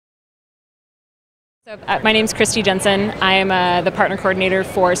So, my name's Christy Jensen. I am the partner coordinator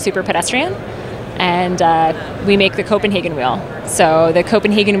for Super Pedestrian, and we make the Copenhagen wheel. So the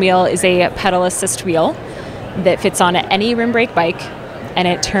Copenhagen wheel is a pedal assist wheel that fits on any rim brake bike, and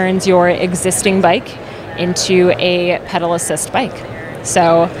it turns your existing bike into a pedal assist bike.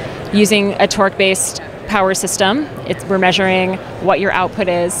 So using a torque-based power system, we're measuring what your output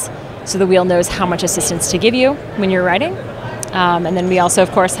is, so the wheel knows how much assistance to give you when you're riding. And then we also, of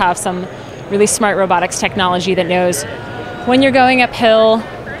course, have some really smart robotics technology that knows when you're going uphill,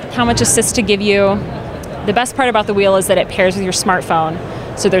 how much assist to give you. The best part about the wheel is that it pairs with your smartphone,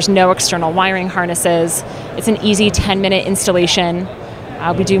 so there's no external wiring harnesses. It's an easy 10-minute installation.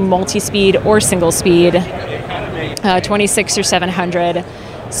 We do multi-speed or single speed, 26 or 700.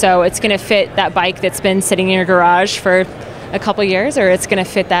 So it's going to fit that bike that's been sitting in your garage for a couple years, or it's going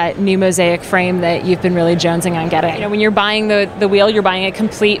to fit that new mosaic frame that you've been really jonesing on getting. You know, when you're buying the wheel, you're buying a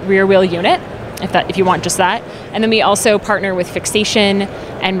complete rear wheel unit, if you want just that. And then we also partner with Fixation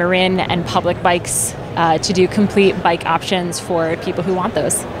and Marin and Public Bikes to do complete bike options for people who want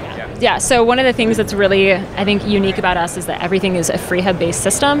those. Yeah, so one of the things that's really, I think, unique about us is that everything is a free hub-based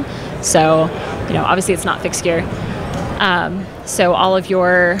system. So, you know, obviously it's not fixed gear. So all of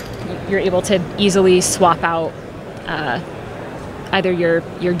you're able to easily swap out either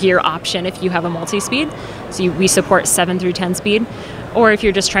your gear option if you have a multi-speed, so we support 7 through 10 speed, or if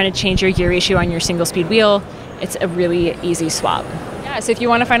you're just trying to change your gear ratio on your single speed wheel, it's a really easy swap. Yeah, so if you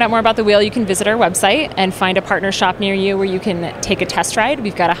want to find out more about the wheel, you can visit our website and find a partner shop near you where you can take a test ride.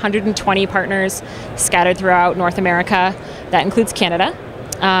 We've got 120 partners scattered throughout North America. That includes Canada.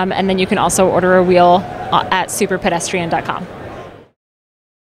 And then you can also order a wheel at superpedestrian.com.